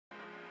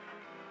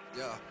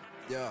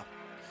Yeah.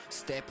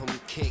 Step on me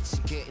kicks,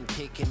 you getting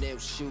taken out,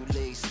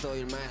 shoelace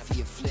style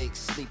mafia flicks.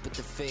 Sleep with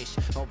the fish,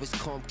 always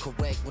come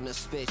correct when I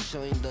spit.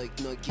 Shine like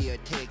Nike or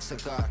Ticks, I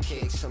got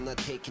kicks, I'm not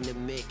taking the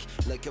mick.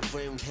 Like a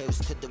roundhouse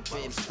to the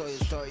rim,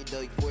 style's dirty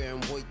like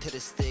wearing white to the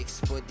sticks.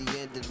 By the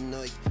end of the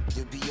night,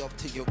 you'll be up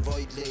to your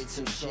eyelids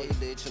and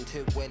shylage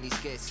until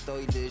wellies get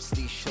stylish.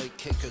 These shite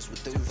kickers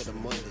will do for the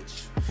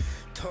mileage.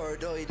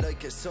 Third eye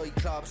like a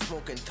cyclops,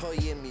 smoking tie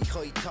in me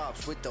high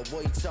tops with the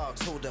white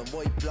socks, holding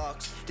white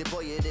blocks. They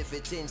buy it if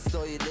it's in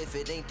style, if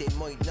it ain't they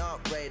might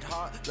not. Red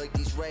hot like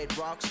these red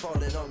rocks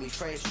falling on me,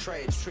 fresh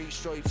treads. 3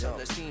 stripes on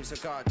the seams, I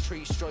got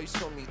 3 stripes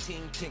on me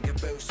team. Think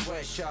about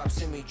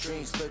sweatshops in me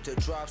dreams, about to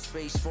drop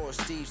space for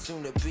Steve.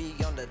 Soon to be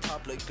on the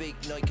top like big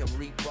Nike and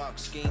Reebok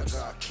schemes. I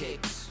got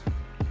kicks,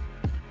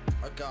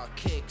 I got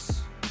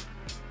kicks,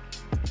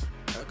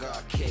 I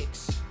got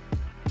kicks.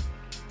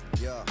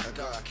 Yeah, I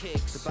got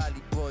kicks. The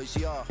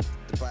BallyBoyz, yeah.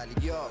 The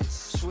BallyBoyz.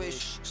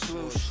 Swish,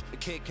 swoosh, a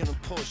kick and a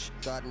push.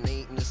 Got an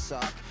 8 in the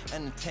sock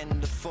and a 10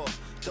 in the foot.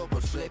 Double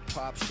flip,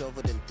 pop, shove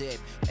it and dip.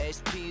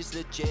 SP's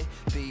legit,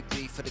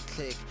 BB for the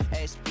click.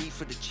 SB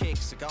for the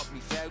chicks. I got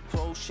me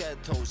Velcro, shell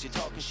toes. You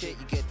talking shit,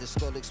 you get the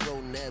skull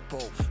exploding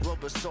elbow.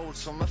 Rubber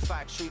soles from a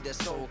factory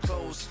that's so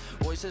close.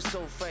 Why is it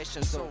so fresh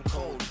and so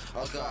cold?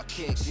 I got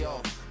kicks,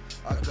 yo.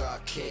 I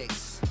got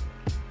kicks.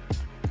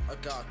 I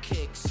got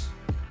kicks.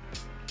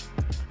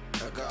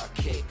 I got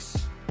kicks.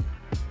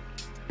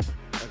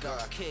 I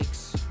got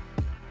kicks.